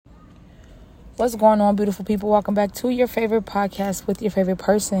What's going on, beautiful people? Welcome back to your favorite podcast with your favorite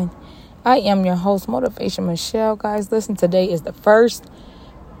person. I am your host, Motivation Michelle. Guys, listen, today is the 1st.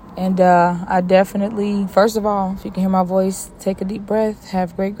 And I definitely, first of all, if you can hear my voice, take a deep breath,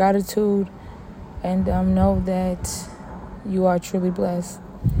 have great gratitude, and know that you are truly blessed.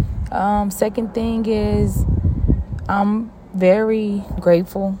 Second thing is I'm very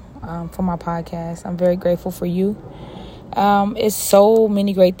grateful for my podcast. I'm very grateful for you. It's so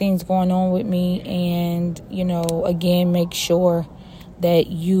many great things going on with me. And, again, make sure that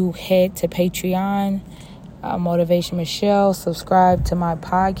you head to Patreon, Motivation Michelle, subscribe to my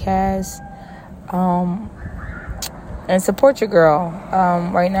podcast, and support your girl.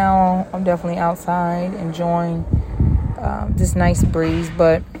 Right now, I'm definitely outside enjoying this nice breeze,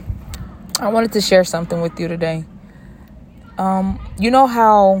 but I wanted to share something with you today. You know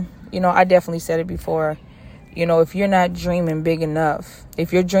how, I definitely said it before. If you're not dreaming big enough,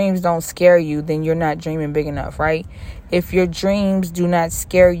 if your dreams don't scare you, then you're not dreaming big enough, right? If your dreams do not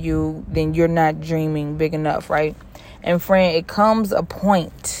scare you, then you're not dreaming big enough, right? And friend, it comes a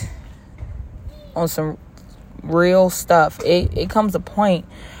point on some real stuff. It comes a point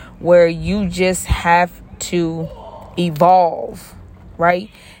where you just have to evolve, right?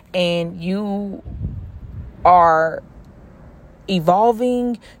 And you are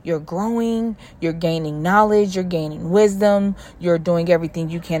evolving, you're growing, you're gaining knowledge, you're gaining wisdom, you're doing everything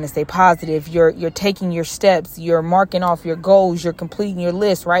you can to stay positive, you're taking your steps, you're marking off your goals, you're completing your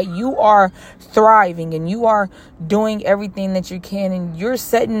list, right? You are thriving and you are doing everything that you can, and you're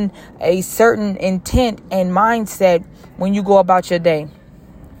setting a certain intent and mindset when you go about your day,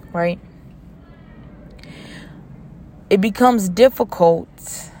 right? It becomes difficult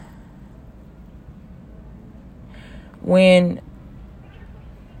when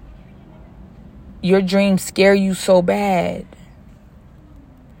your dreams scare you so bad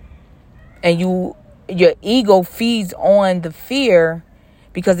and your ego feeds on the fear,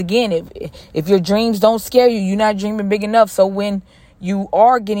 because again, if your dreams don't scare you, you're not dreaming big enough. So when you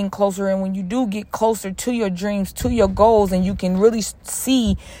are getting closer, and when you do get closer to your dreams, to your goals, and you can really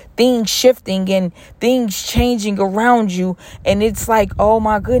see things shifting and things changing around you, and it's like, oh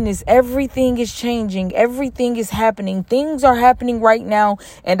my goodness, everything is changing, everything is happening, things are happening right now,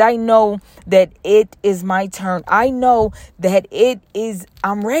 and I know that it is my turn. I know that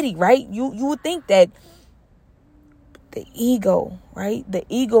I'm ready, right? You would think that the ego, right? The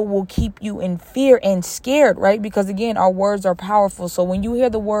ego will keep you in fear and scared, right? Because again, our words are powerful. So when you hear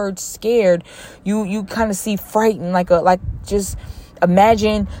the word scared, you kind of see frightened, like just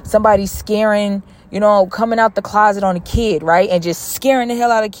imagine somebody scaring, coming out the closet on a kid, right? And just scaring the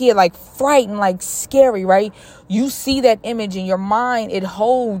hell out of a kid, like frightened, like scary, right? You see that image in your mind. It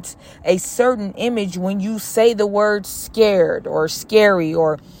holds a certain image when you say the word scared or scary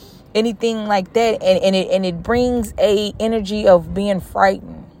or anything like that, and it brings a energy of being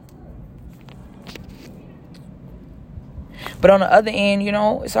frightened. But on the other end,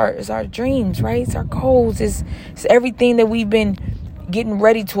 it's our dreams, right? It's our goals. It's everything that we've been getting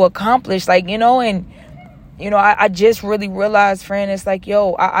ready to accomplish, and I just really realized, friend, it's like,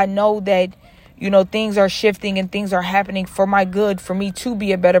 I know that things are shifting and things are happening for my good, for me to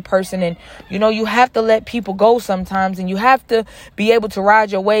be a better person. And, you have to let people go sometimes, and you have to be able to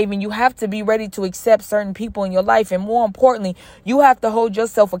ride your wave, and you have to be ready to accept certain people in your life. And more importantly, you have to hold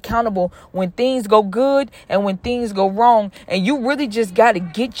yourself accountable when things go good and when things go wrong. And you really just got to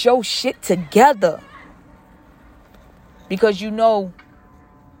get your shit together, because you know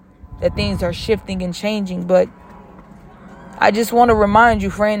that things are shifting and changing. But I just want to remind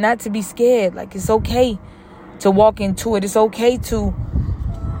you, friend, not to be scared. Like, it's okay to walk into it. It's okay to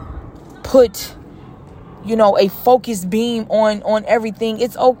put, a focused beam on everything.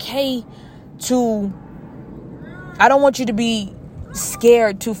 It's okay to, I don't want you to be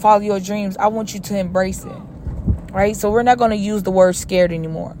scared to follow your dreams. I want you to embrace it, right? So we're not going to use the word scared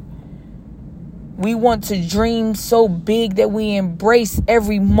anymore. We want to dream so big that we embrace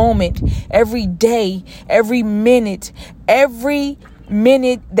every moment, every day, every minute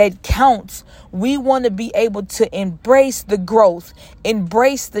that counts. We want to be able to embrace the growth,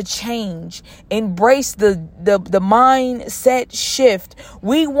 embrace the change, embrace the mindset shift.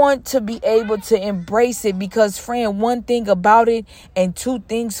 We want to be able to embrace it, because, friend, one thing about it, and two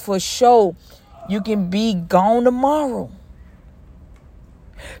things for sure, you can be gone tomorrow.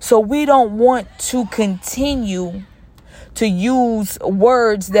 So we don't want to continue to use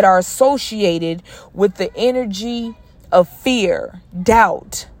words that are associated with the energy of fear,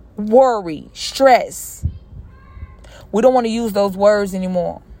 doubt, worry, stress. We don't want to use those words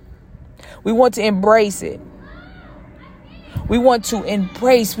anymore. We want to embrace it. We want to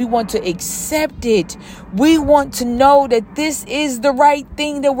embrace. We want to accept it. We want to know that this is the right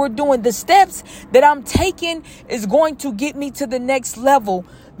thing that we're doing. The steps that I'm taking is going to get me to the next level.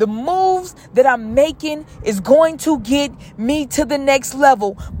 The moves that I'm making is going to get me to the next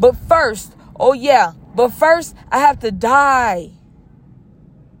level. But first, I have to die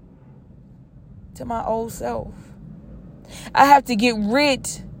to my old self. I have to get rid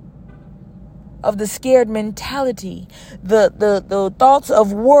of the scared mentality, the thoughts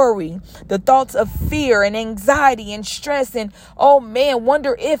of worry, the thoughts of fear and anxiety and stress and, oh man,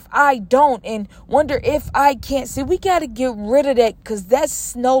 wonder if I don't and wonder if I can't. See, we got to get rid of that because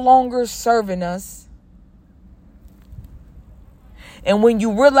that's no longer serving us. And when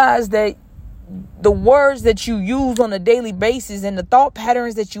you realize that the words that you use on a daily basis and the thought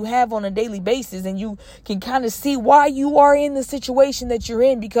patterns that you have on a daily basis, and you can kind of see why you are in the situation that you're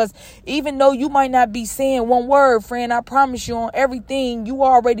in, because even though you might not be saying one word, friend, I promise you on everything, you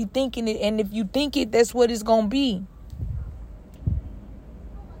are already thinking it. And if you think it, that's what it's going to be.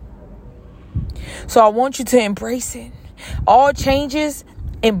 So I want you to embrace it. All changes,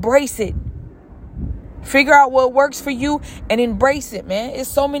 embrace it. Figure out what works for you and embrace it, man. It's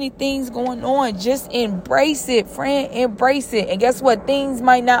so many things going on. Just embrace it, friend. Embrace it. And guess what? Things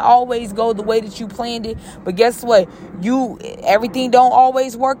might not always go the way that you planned it. But guess what? Everything don't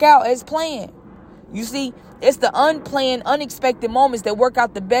always work out as planned. You see, it's the unplanned, unexpected moments that work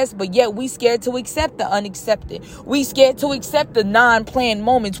out the best. But yet we scared to accept the unaccepted. We scared to accept the non-planned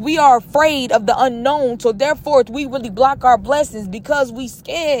moments. We are afraid of the unknown. So therefore, we really block our blessings because we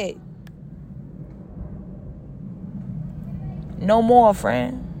scared. No more,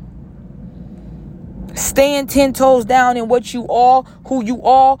 friend. Stand 10 toes down in what you are, who you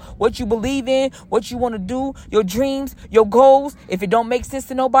are, what you believe in, what you want to do, your dreams, your goals. If it don't make sense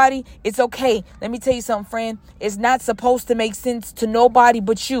to nobody, it's okay. Let me tell you something, friend. It's not supposed to make sense to nobody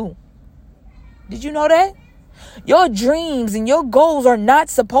but you. Did you know that? Your dreams and your goals are not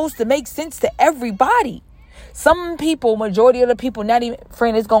supposed to make sense to everybody. Some people, majority of the people, not even,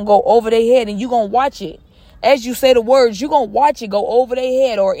 friend, it's going to go over their head and you're going to watch it. As you say the words, you're going to watch it go over their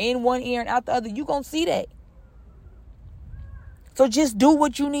head or in one ear and out the other. You're going to see that. So just do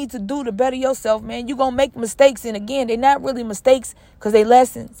what you need to do to better yourself, man. You're going to make mistakes. And again, they're not really mistakes because they're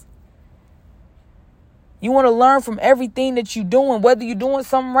lessons. You want to learn from everything that you're doing, whether you're doing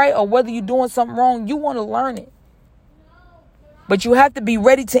something right or whether you're doing something wrong. You want to learn it. But you have to be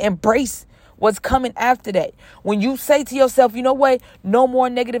ready to embrace what's coming after that. When you say to yourself, you know what? No more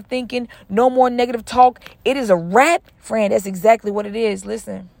negative thinking. No more negative talk. It is a wrap. Friend, that's exactly what it is.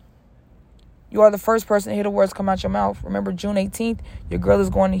 Listen, you are the first person to hear the words come out your mouth. Remember, June 18th, your girl is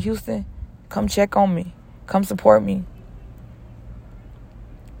going to Houston. Come check on me. Come support me.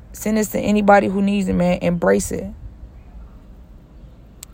 Send this to anybody who needs it, man. Embrace it.